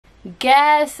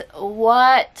Guess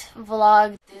what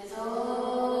vlog?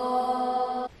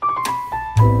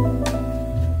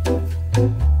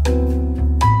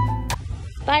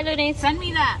 Bye, Looney. Send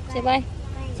me that. Say bye.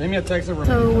 Send me a text.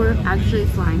 So we're actually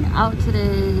flying out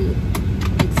today.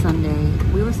 It's Sunday.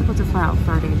 We were supposed to fly out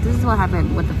Friday. This is what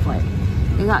happened with the flight.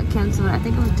 It got canceled. I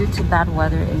think it was due to bad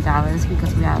weather in Dallas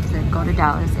because we have to go to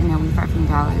Dallas and then we fly from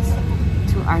Dallas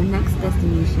to our next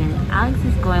destination. Alex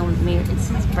is going with me. It's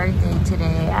his birthday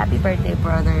today. Happy birthday,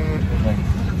 brother.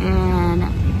 And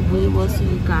we will see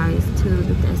you guys to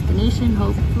the destination.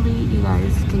 Hopefully you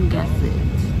guys can guess it.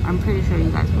 I'm pretty sure you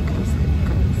guys will guess it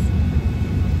because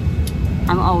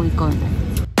I'm always going there.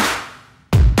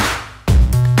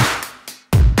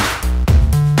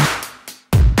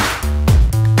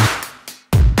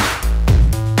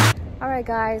 Alright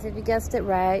guys, if you guessed it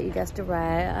right, you guessed it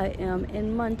right. I am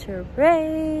in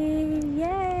Monterrey.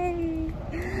 Yay!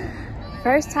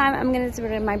 First time I'm gonna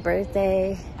celebrate my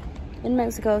birthday in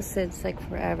Mexico since like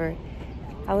forever.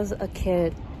 I was a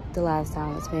kid the last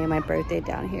time I was spending my birthday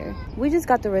down here. We just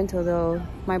got the rental though.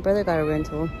 My brother got a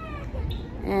rental.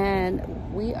 And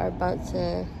we are about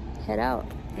to head out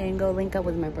and go link up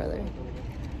with my brother.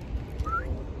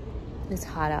 It's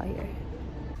hot out here.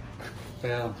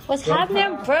 Yeah. What's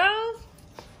happening, bro?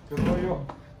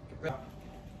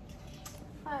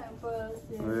 Hi, bro.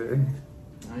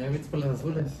 Ya viste por las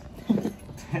azules.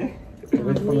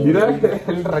 Mira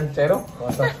el ranchero.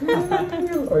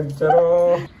 El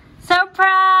ranchero.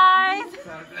 Surprise!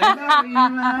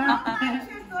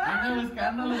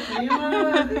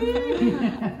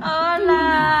 Hola.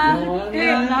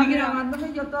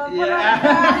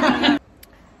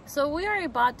 So we already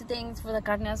bought the things for the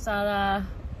carne asada.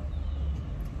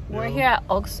 We're here at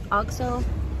Oxxo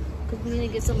because we need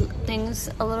to get some things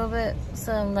a little bit,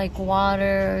 some like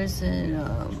waters and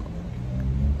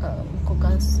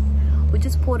cocas. We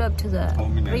just pulled up to the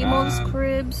Primo's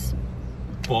cribs.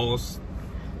 Balls.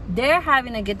 They're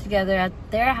having a get together at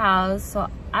their house, so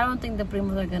I don't think the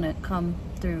Primos are gonna come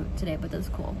through today, but that's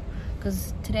cool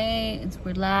because today it's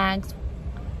relaxed.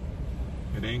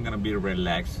 It ain't gonna be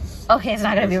relaxed. Okay, it's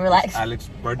not gonna be relaxed. Alex's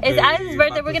birthday. It's Alex's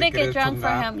birthday. We're gonna get drunk for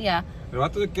him. Yeah. El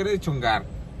vato se quiere chungar.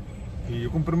 Y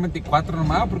yo compré un 24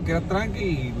 nomás porque era tranqui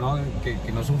y no, que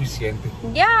no es suficiente.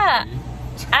 Yeah.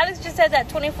 Alex just said that a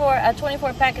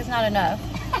 24 pack is not enough.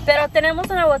 Pero tenemos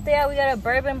una botella. We got a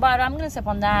bourbon bottle. I'm gonna sip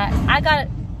on that. I got,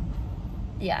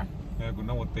 yeah.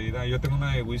 Una botella. Yo tengo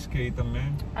una de whisky ahí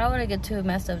también. I don't want to get too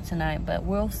messed up tonight, but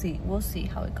we'll see. We'll see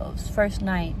how it goes. First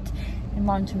night in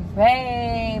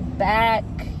Monterrey, back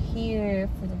here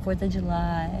for the 4th of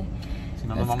July. Si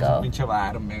no, nos vamos a pinche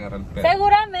bar, me agarra el pedo.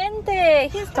 Seguramente.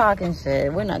 He's talking shit.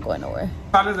 We're not going nowhere.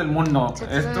 Sales del mundo.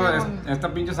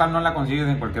 Esta pinche sal no la consigues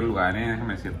en cualquier lugar,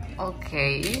 déjame decirte. Ok.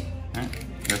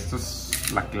 Esto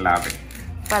es la clave.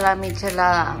 Para la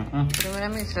michelada. Primera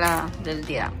michelada del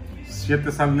día.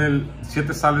 7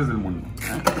 sales del mundo.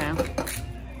 Okay.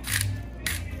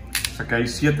 O sea que hay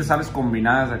 7 sales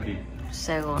combinadas aquí.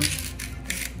 Según.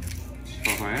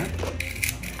 Vamos a ver.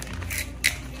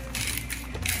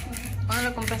 ¿Dónde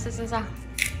lo compraste esa?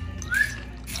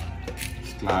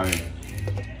 Es clave.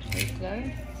 ¿Es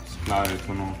clave? Es clave,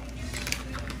 esto no.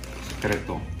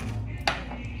 Secreto.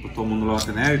 Pues todo el mundo lo va a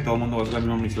tener y todo el mundo va a hacer las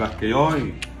mismas micheladas que yo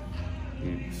y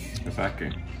ya sabes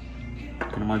que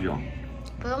nomás yo.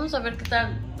 Pues vamos a ver qué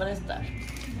tal van a estar.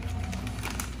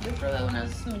 Yo probé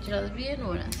unas micheladas bien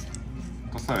buenas.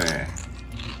 Vamos a ver.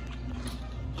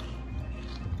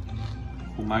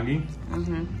 Humagi.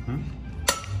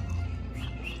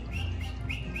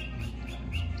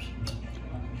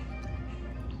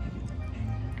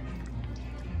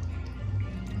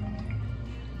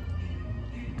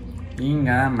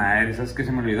 Inga madre, ¿sabes qué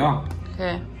se me olvidó?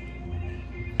 ¿Qué?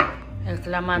 El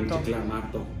clamato. El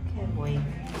clamato. Qué güey.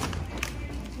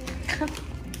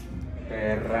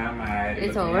 Perra madre.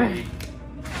 It's over. ¿Eh?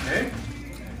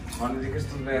 No les dije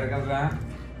estos vergas, ¿verdad?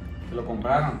 Se lo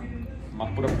compraron.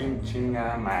 Más pura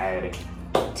pinchinga madre.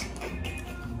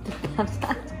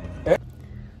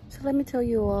 So let me tell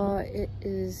you all, it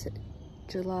is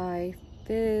July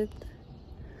 5th.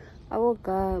 I woke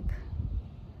up.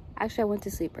 Actually, I went to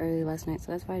sleep early last night,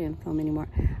 so that's why I didn't film anymore.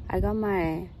 I got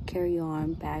my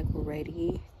carry-on bag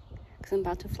ready because I'm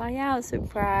about to fly out.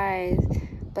 Surprise!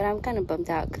 But I'm kind of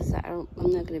bummed out because I'm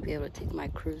not going to be able to take my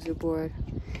cruiser board.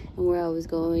 And where I was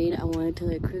going, I wanted to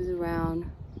like cruise around.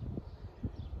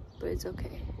 But it's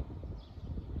okay.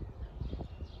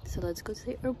 So let's go to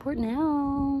the airport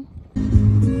now.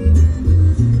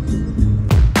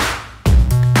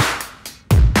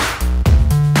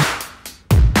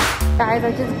 Guys,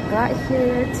 I just got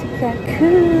here to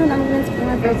Cancun. I'm gonna spend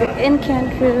my birthday in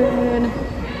Cancun.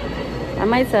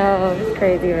 myself. It's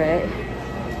crazy, right?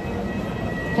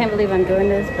 Can't believe I'm doing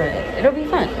this, but it'll be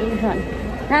fun. It'll be fun.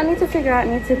 Now I need to figure out,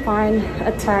 I need to find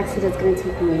a taxi that's gonna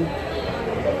take me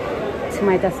to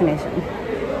my destination.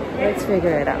 Let's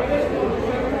figure it out.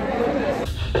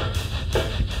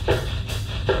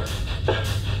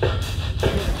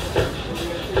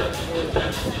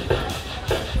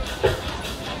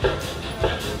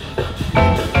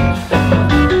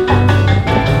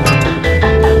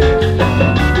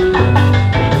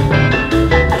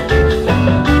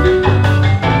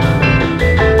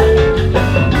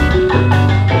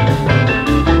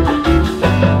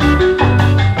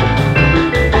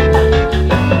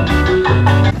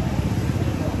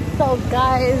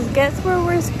 Guess where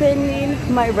we're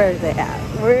spending my birthday at?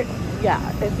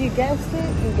 If you guessed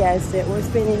it, you guessed it. We're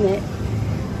spending it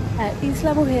at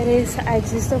Isla Mujeres. I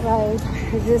just arrived.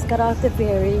 I just got off the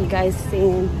ferry. You guys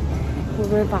seen, we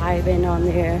were vibing on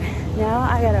there. Now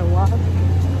I gotta walk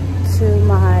to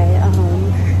my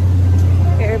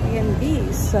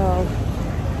Airbnb. So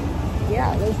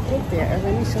yeah, let's get there.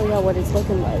 Let me show y'all what it's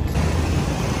looking like.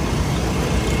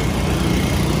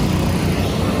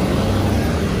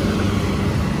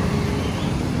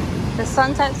 The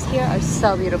sunsets here are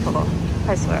so beautiful,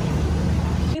 I swear.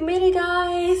 We made it,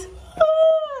 guys.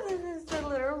 Oh, this is the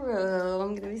little room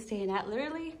I'm gonna be staying at.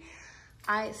 Literally,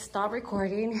 I stopped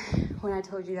recording when I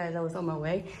told you guys I was on my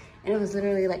way, and it was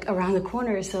literally like around the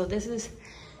corner. So this is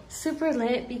super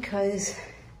lit because,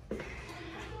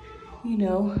 you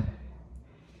know,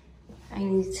 I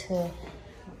need to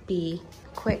be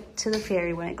quick to the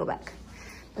ferry when I go back.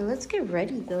 But let's get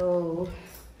ready though.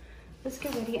 Let's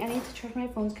get ready. I need to charge my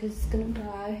phone because it's gonna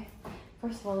die.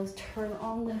 First of all, let's turn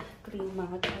on the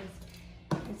clima because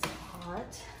it's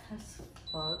hot as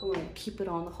fuck. I'm gonna keep it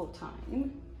on the whole time.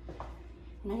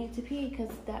 And I need to pee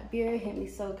because that beer hit me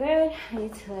so good. I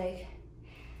need to, like,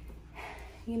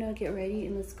 you know, get ready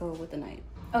and let's go with the night.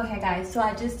 Okay guys, so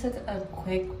I just took a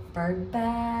quick bird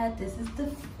bath. This is the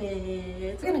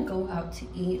fit. We're gonna go out to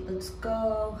eat. Let's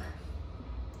go.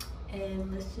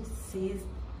 And let's just seize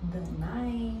the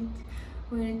night.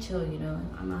 We're gonna chill, you know.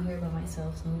 I'm out here by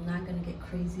myself, so I'm not gonna get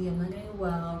crazy. I'm not gonna get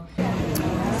wild.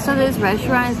 So this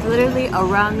restaurant is literally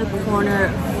around the corner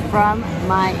from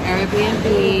my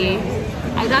Airbnb.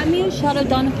 I got me a shot of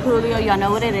Don Julio. Y'all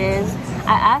know what it is.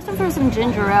 I asked him for some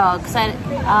ginger ale because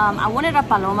I wanted a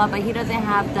Paloma, but he doesn't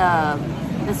have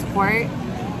the squirt.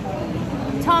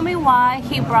 Tell me why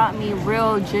he brought me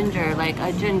real ginger, like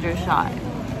a ginger shot.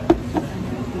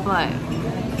 But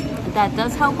that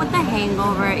does help with the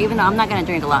hangover, even though I'm not gonna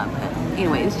drink a lot. But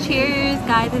anyways, cheers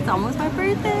guys, it's almost my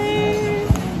birthday.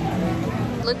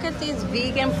 Look at these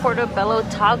vegan portobello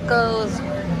tacos.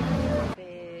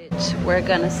 Bitch, we're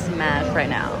gonna smash right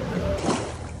now.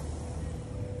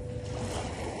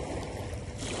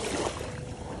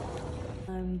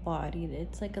 I'm bodied.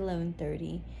 It's like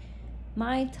 11:30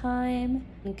 my time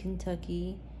in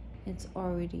Kentucky. It's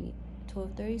already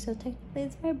 12:30, so technically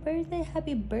it's my birthday.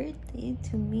 Happy birthday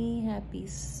to me. Happy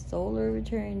solar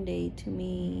return day to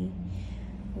me.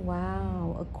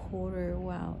 Wow, a quarter.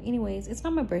 Wow. Anyways, it's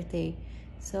not my birthday,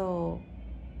 so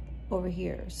over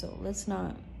here, so let's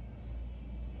not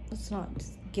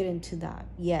get into that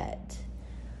yet.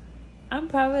 I'm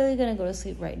probably gonna go to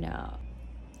sleep right now.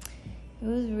 It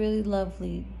was really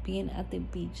lovely being at the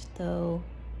beach though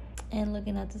and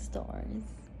looking at the stars.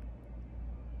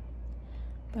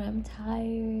 But I'm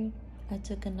tired. I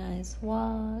took a nice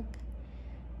walk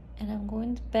and I'm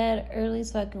going to bed early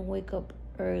so I can wake up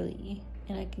early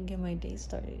and I can get my day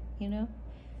started, you know?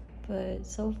 But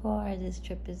so far this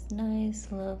trip is nice,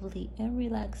 lovely, and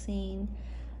relaxing.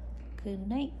 Good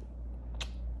night.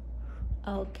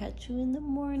 I'll catch you in the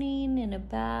morning in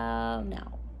about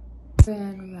now.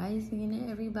 Grand rising,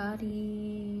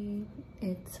 everybody.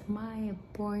 It's my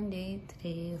born day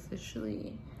today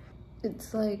officially.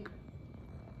 It's like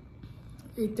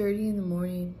 8:30 in the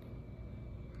morning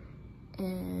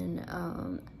and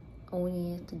we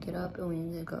need to get up and we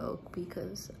need to go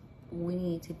because we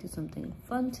need to do something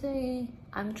fun today.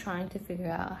 I'm trying to figure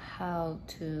out how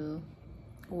to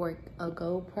work a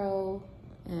GoPro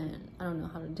and I don't know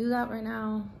how to do that right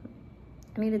now.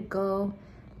 I need to go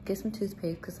get some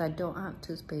toothpaste because I don't have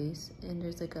toothpaste, and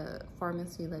there's like a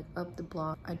pharmacy like up the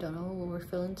block. I don't know what we're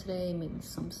feeling today. Maybe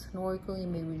some snorkeling,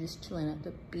 maybe just chilling at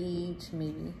the beach,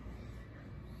 maybe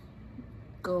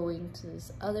going to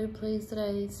this other place that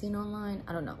I seen online.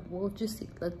 I don't know, we'll just see.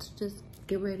 Let's just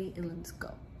get ready and let's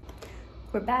go.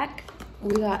 We're back.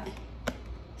 We got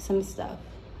some stuff.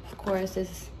 Of course,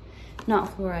 it's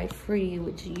not fluoride free,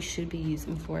 which you should be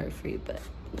using fluoride free, but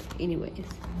anyways,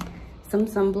 some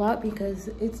sunblock because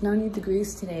it's 90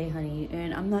 degrees today, honey,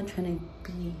 and I'm not trying to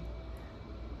be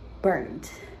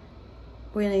burnt.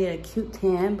 We're gonna get a cute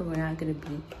tan, but we're not gonna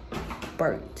be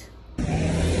burnt.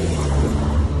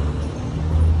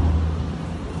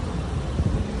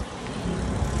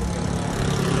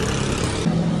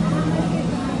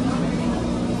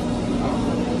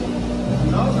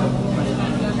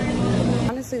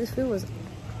 Honestly, this food was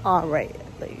all right.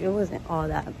 Like, it wasn't all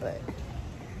that, but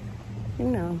you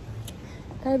know,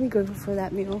 gotta be grateful for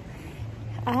that meal.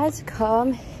 I had to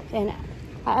come and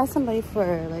I asked somebody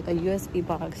for like a USB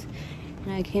box,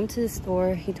 and I came to the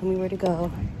store. He told me where to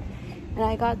go, and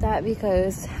I got that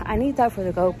because I need that for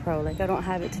the GoPro. Like, I don't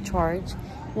have it to charge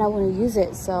and I want to use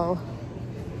it, so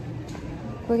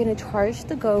we're gonna charge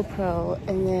the GoPro,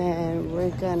 and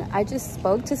then I just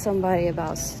spoke to somebody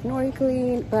about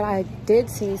snorkeling, but I did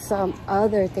see some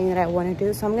other thing that I want to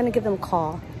do, so I'm gonna give them a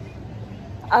call.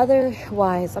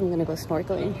 Otherwise, I'm gonna go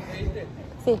snorkeling.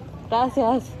 Sí,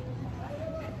 gracias.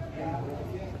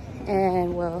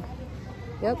 And well,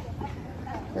 yep,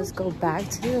 let's go back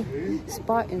to the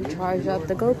spot and charge up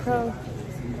the GoPro,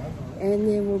 and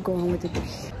then we'll go on with the day.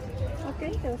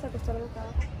 Okay, te vas a acostar al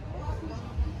lado.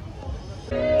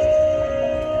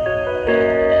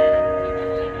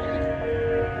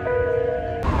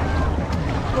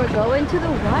 We're going to the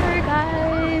water,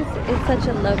 guys. It's such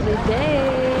a lovely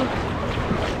day.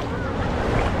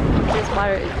 This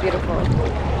water is beautiful.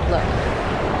 Look.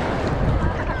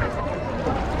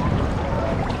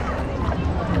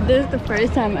 This is the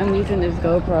first time I'm using this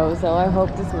GoPro, so I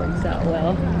hope this works out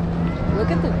well.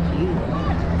 Look at the view.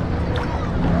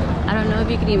 I don't know if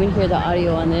you can even hear the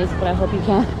audio on this, but I hope you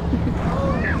can.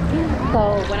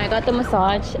 So when I got the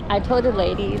massage, I told the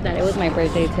lady that it was my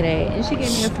birthday today, and she gave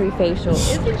me a free facial.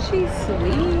 Isn't she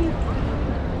sweet?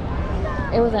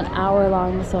 It was an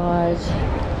hour-long massage.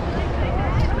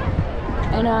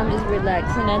 And now I'm just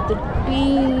relaxing at the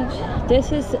beach.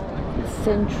 This is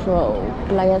Centro,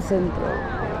 Playa Centro.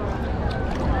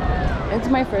 It's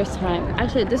my first time.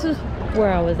 Actually, this is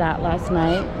where I was at last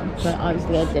night, but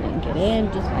obviously I didn't get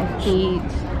in, just my feet.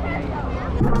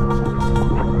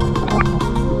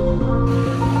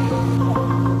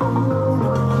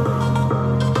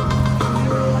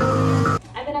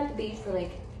 I've been at the beach for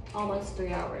like almost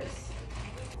 3 hours.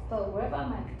 But what about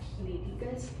my bikini? Do you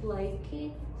guys like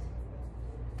it?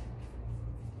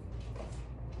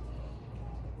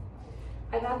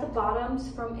 I got the bottoms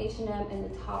from H&M and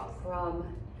the top from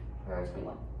Forever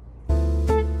 21.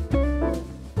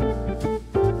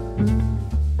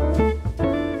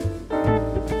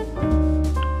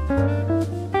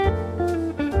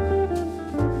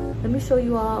 Let me show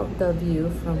you all the view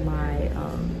from my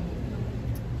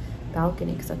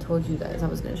balcony, because I told you guys I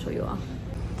was going to show you all.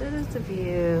 This is the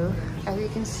view. As you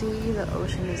can see, the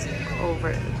ocean is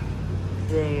over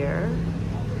there.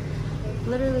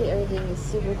 Literally everything is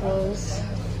super close.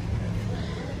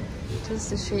 Just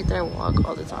the street that I walk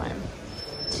all the time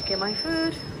to get my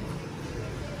food.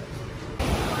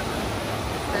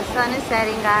 The sun is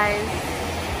setting, guys.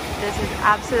 This is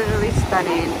absolutely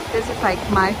stunning. This is like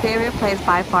my favorite place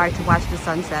by far to watch the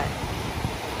sunset.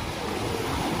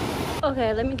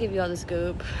 Okay, let me give you all the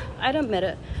scoop. I done met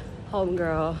a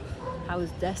homegirl I was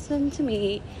destined to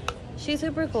meet. She's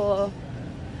super cool.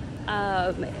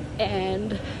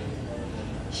 And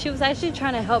she was actually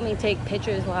trying to help me take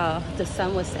pictures while the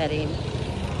sun was setting.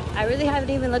 I really haven't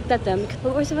even looked at them,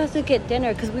 but we're supposed to get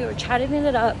dinner because we were chatting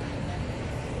it up.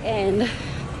 And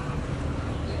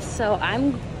so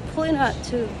I'm pulling up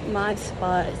to my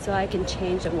spot so I can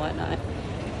change and whatnot.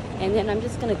 And then I'm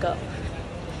just gonna go.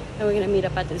 And we're gonna meet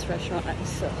up at this restaurant.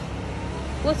 So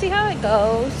we'll see how it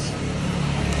goes.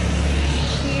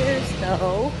 Cheers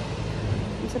though.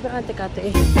 I'm sipping on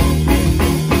tecate.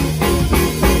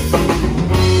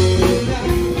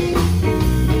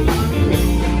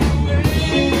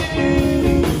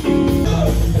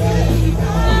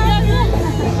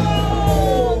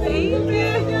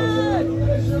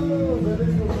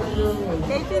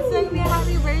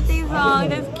 Oh,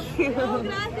 that's cute. Oh,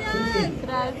 gracias.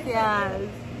 Gracias.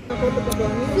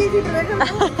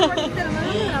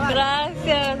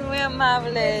 Gracias, muy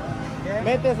amable.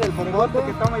 Metes el popote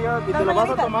que toma yo y te lo vas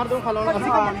a tomar de un jalón. Así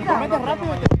como lo metes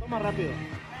rápido y te lo tomas rápido.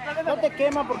 No te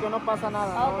quema porque no pasa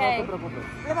nada. Okay. No te preocupes.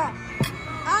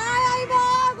 ¡Ay, ahí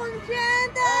va!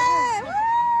 ¡Consciente!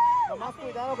 Más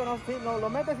cuidado que no lo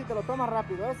metes y te lo tomas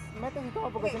rápido. Metes y toma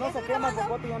porque si no se quema el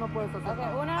popote y ya no puedes hacer.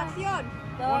 Okay, una acción.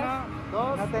 Una,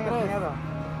 dos, no tengas tres. miedo.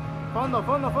 Fondo.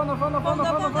 Fondo.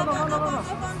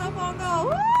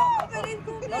 ¡Feliz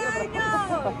cumpleaños!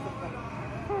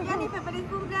 Jennifer, feliz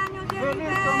cumpleaños,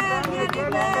 Jennifer.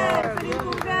 Feliz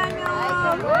cumpleaños.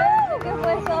 ¿Qué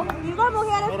fue eso? Igual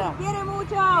mujeres Mira. te quiere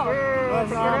mucho. No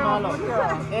es nada malo.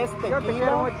 Es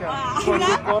tequila con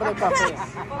licor de café.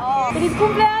 ¡Feliz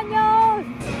cumpleaños!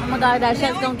 Oh my god, that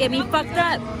shit's gonna get me fucked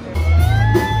up.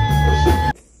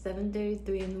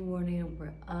 7:33 in the morning,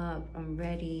 we're up, I'm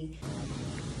ready.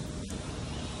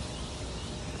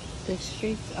 The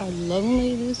streets are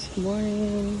lonely this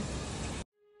morning.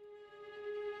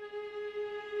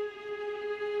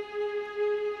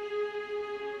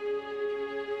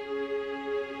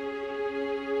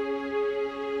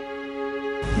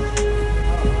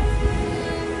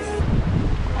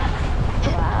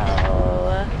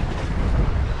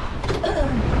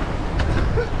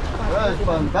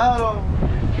 Espantaron.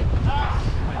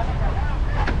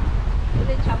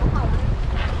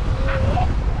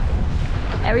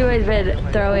 Everybody's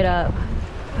been throwing up.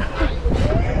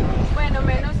 Bueno,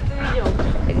 menos tú y yo.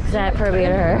 Except for me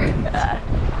and her.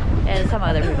 And some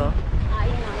other people.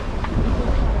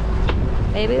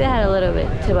 Maybe they had a little bit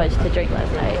too much to drink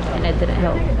last night and it didn't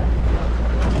help.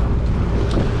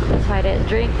 That's why I didn't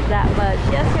drink that much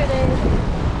yesterday.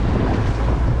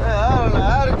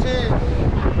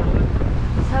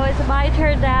 So it's my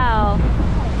turn now,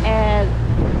 and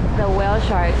the whale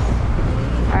sharks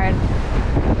are,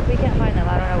 we can't find them,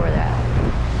 I don't know where they're at.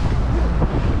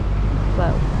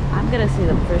 But I'm gonna see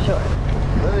them for sure.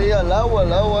 El agua.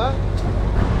 ¿El agua?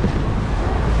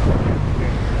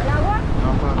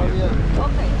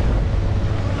 Ok.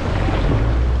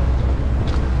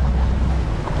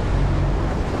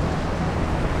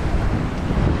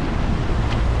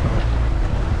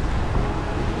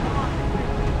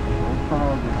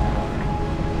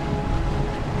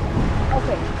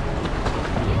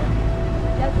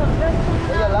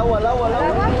 El agua.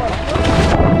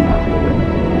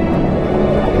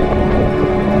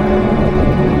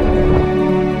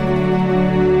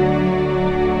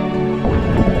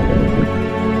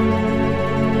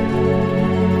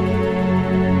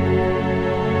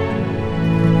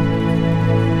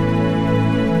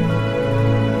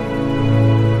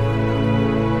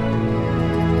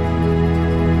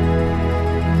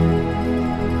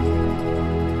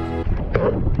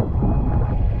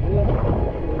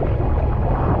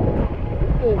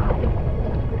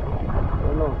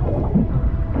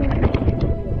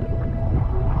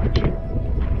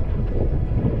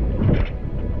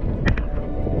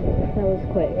 That was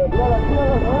quick.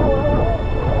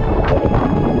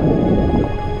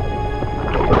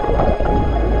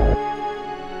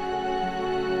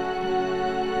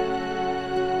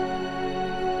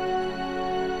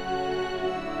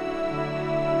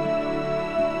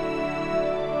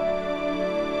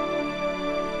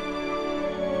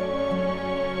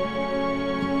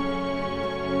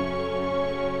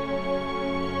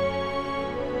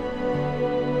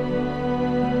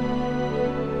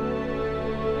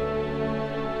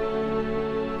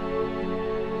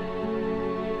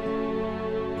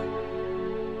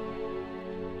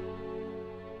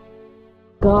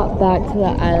 Got back to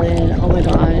the island. Oh my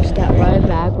gosh, that ride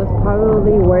back was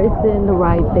probably worse than the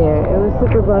ride there. It was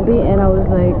super bumpy and I was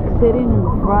like sitting in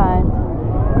front,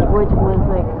 which was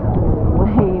like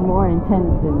way more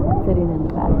intense than sitting in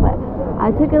the back. But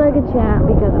I took it like a champ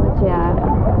because of the champ.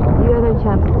 You guys are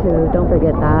champs too, don't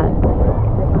forget that.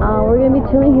 We're gonna be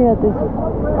chilling here at this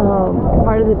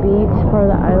part of the beach, part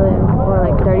of the island for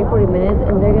like 30-40 minutes,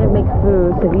 and they're gonna make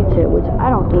food, ceviche, which I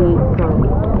don't eat, so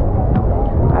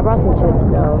I brought some chips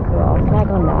though, so I'll snack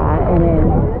on that, and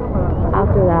then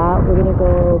after that we're gonna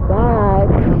go back,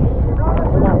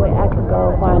 and that way I can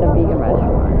go find a vegan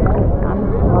restaurant because I'm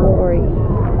hungry.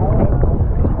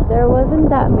 There wasn't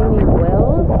that many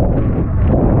whales.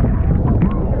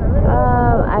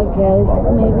 I guess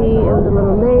maybe it was a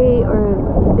little late, or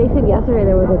they said yesterday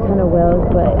there was a ton of whales,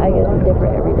 but I guess it's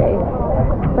different every day.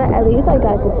 But at least I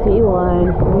got to see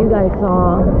one. You guys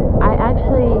saw. I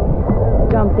actually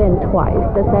jumped in twice.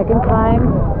 The second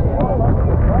time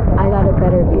I got a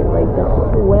better view. Like the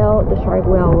whale, the shark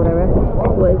whale, whatever,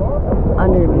 was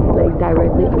under me, like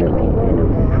directly under me, and it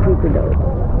was super dope.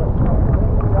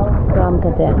 So I'm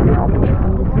content. I'm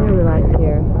just gonna relax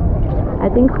here. I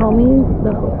think homies,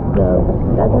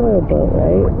 that's a little boat,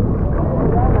 right?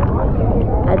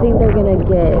 I think they're gonna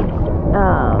get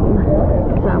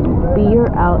some beer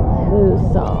out too,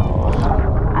 so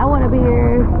I want a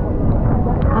beer.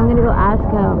 I'm gonna go ask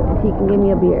him if he can give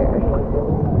me a beer.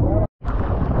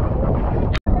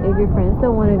 If your friends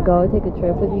don't want to go take a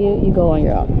trip with you, you go on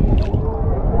your own.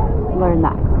 Learn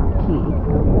that key.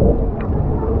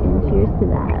 And cheers to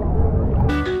that.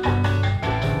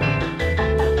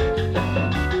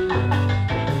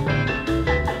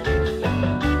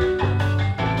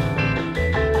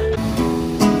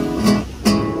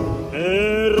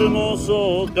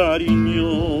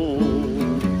 cariño,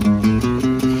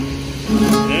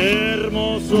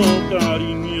 hermoso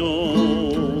cariño,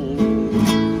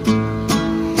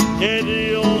 que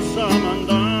Dios ha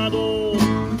mandado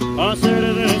a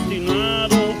ser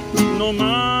destinado no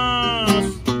más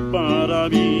para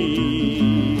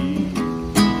mí.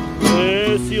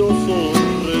 Precioso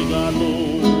regalo,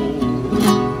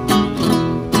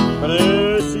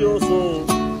 precioso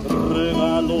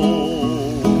regalo,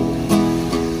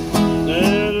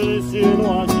 del cielo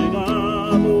ha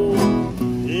llegado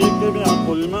y que me ha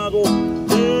colmado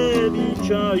de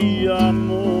dicha y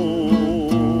amor.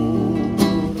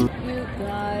 You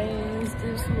guys,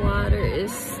 this water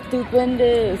is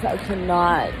stupendous. I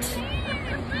cannot.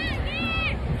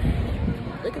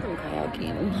 Look at them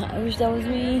kayaking. I wish that was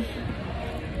me.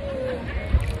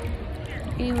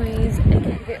 Anyways, I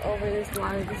can't get over this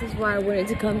water. This is why I wanted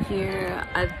to come here.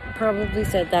 I've probably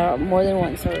said that more than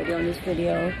once already on this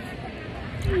video.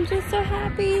 I'm just so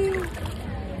happy.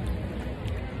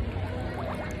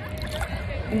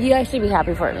 You guys should be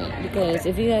happy for me, because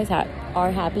if you guys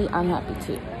are happy, I'm happy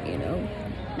too, you know?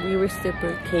 We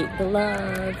reciprocate the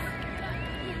love.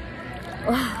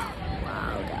 Wow,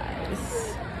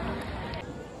 guys.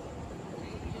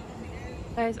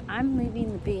 Guys, I'm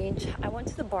leaving the beach. I went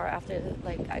to the bar after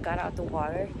I got out the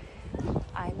water.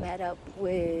 I met up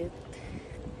with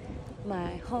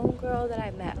my homegirl that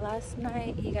I met last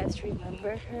night. You guys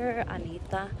remember her,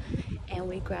 Anita, and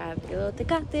we grabbed a little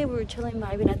tecate. We were chilling,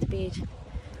 vibing at the beach.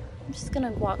 I'm just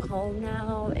gonna walk home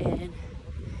now and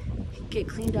get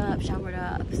cleaned up, showered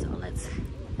up. So let's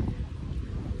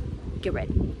get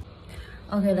ready.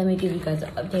 Okay, let me give you guys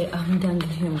an update. I'm done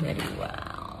getting ready.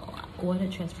 Wow, what a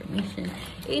transformation.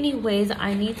 Anyways,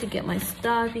 I need to get my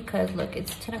stuff because look,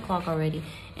 it's 10 o'clock already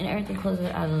and everything closes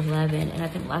at 11, and I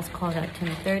think last call is at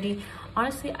 10:30.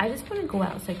 Honestly, I just want to go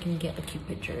out so I can get a cute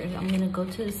picture. I'm gonna go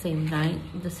to the same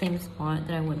spot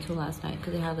that I went to last night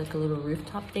because they have like a little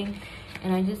rooftop thing,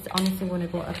 and I just honestly want to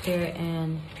go up there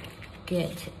and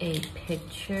get a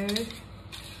picture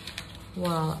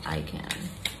while I can.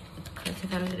 Because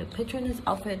if I don't get a picture in this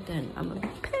outfit, then I'm gonna be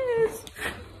pissed.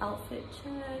 Outfit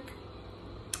check.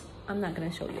 I'm not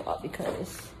gonna show you all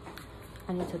because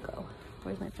I need to go.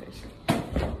 Where's my purse?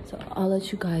 So I'll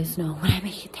let you guys know when I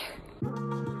make it there.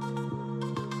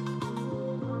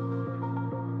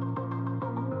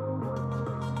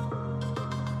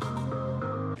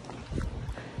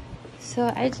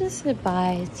 So I just said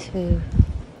bye to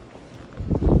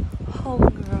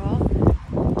homegirl.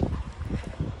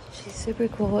 She's super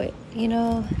cool. You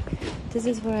know, this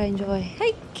is what I enjoy.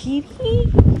 Hey,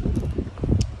 kitty.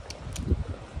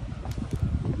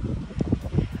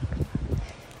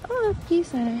 Oh, peace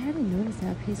sign. I hadn't noticed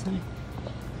that peace sign.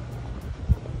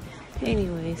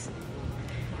 Anyways,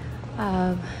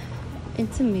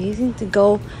 it's amazing to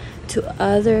go to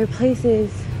other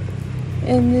places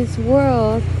in this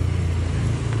world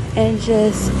and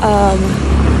just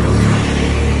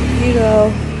you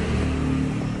know,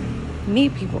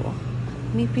 meet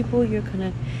people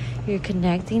you're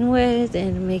connecting with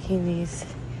and making these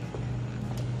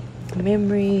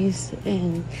memories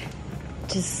and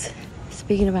just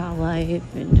speaking about life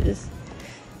and just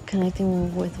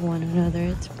connecting with one another.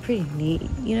 It's pretty neat,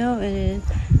 you know. And then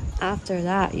after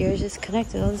that, you're just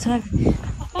connected all the time.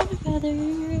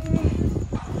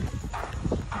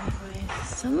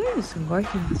 Someone is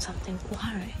working on something.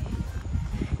 Why?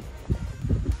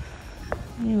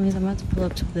 Anyways, I'm about to pull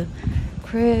up to the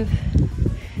crib.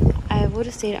 I would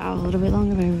have stayed out a little bit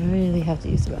longer, but I really have to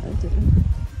use the bathroom.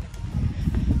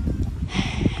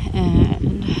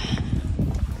 And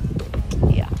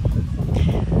yeah,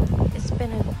 it's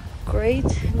been a great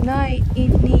night,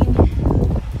 evening.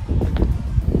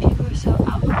 People are so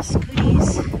out with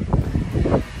scooties.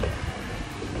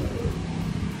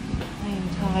 I am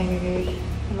tired.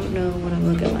 I don't know what I'm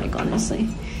looking like, honestly.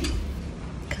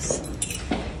 Because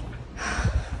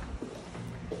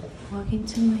walking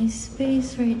to my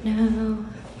space right now.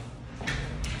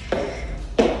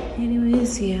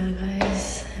 Anyways, yeah,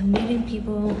 guys, I'm meeting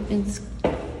people. I'm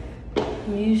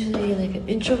usually like an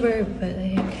introvert, but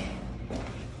like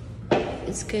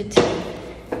it's good to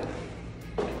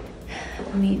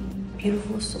meet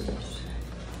beautiful souls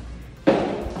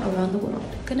around the world.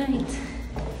 Good night.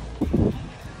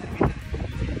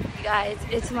 You guys,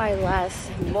 it's my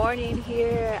last morning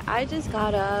here. I just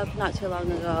got up not too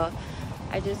long ago.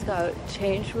 I just got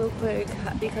changed real quick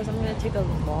because I'm gonna take a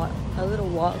little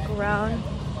walk around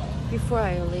before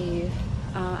I leave.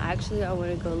 Actually, I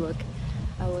want to go look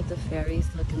at what the ferry's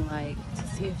looking like to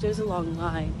see if there's a long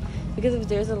line. because if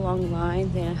there's a long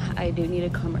line, then I do need to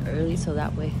come early so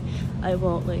that way I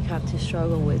won't like have to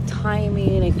struggle with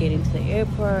timing and getting to the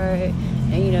airport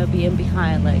and, you know, being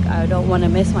behind. Like, I don't want to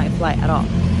miss my flight at all.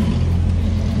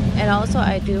 And also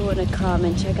I do want to come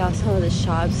and check out some of the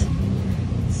shops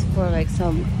for like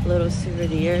some little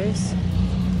souvenirs.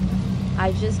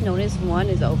 I just noticed one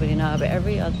is opening up, but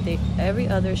every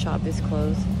other shop is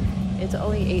closed. It's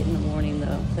only 8 in the morning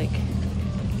though, like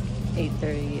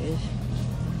 8:30ish.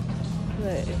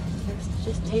 But let's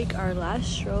just take our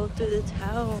last stroll through the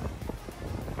town.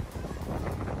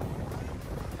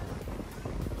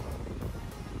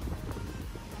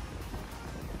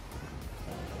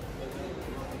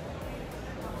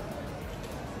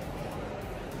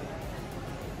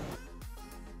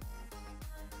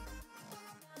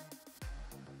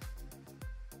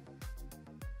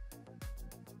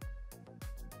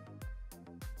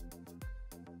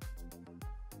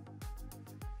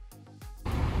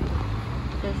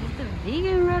 This is the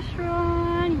vegan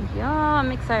restaurant. Yeah,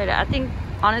 I'm excited. I think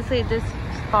honestly this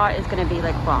spot is gonna be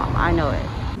like bomb. I know it.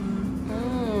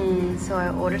 So I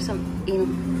ordered some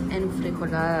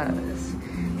enfrijoladas.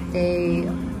 They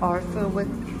are filled with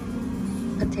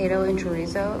potato and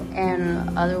chorizo,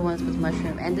 and other ones with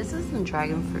mushroom. And this is some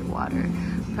dragon fruit water.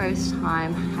 First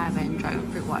time having dragon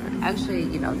fruit water. Actually,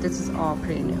 you know, this is all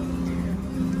pretty new.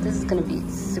 This is gonna be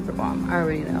super bomb. I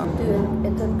already know. Dude,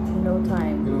 it took no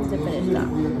time to finish that.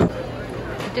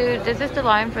 Dude, this is the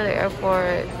line for the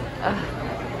airport.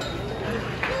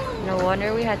 No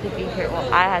wonder we had to be here.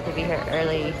 Well, I had to be here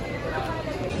early.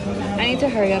 I need to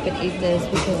hurry up and eat this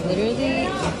because literally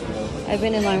I've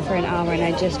been in line for an hour and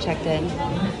I just checked in.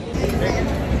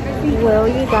 Well,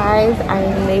 you guys, I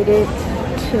made it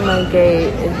to my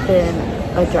gate. It's been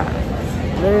a drive.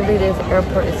 Literally, this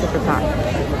airport is super packed.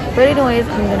 But anyways,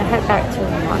 I'm gonna head back to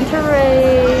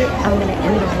Monterey. I'm gonna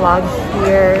end the vlog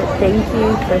here. Thank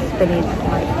you for spending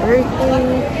my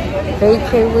birthday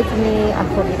vacay with me. I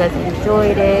hope you guys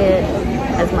enjoyed it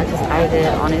as much as I did.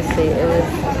 Honestly, it was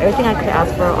everything I could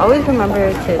ask for. Always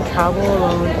remember to travel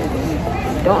alone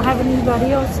if you don't have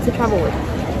anybody else to travel with.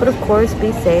 But of course,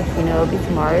 be safe, you know, be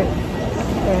smart,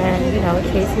 and, you know,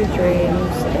 chase your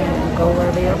dreams and go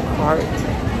wherever your heart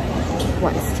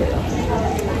wants to.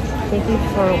 Thank you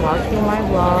for watching my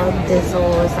vlog. This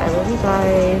was, I love you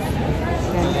guys,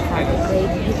 and have a great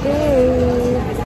day.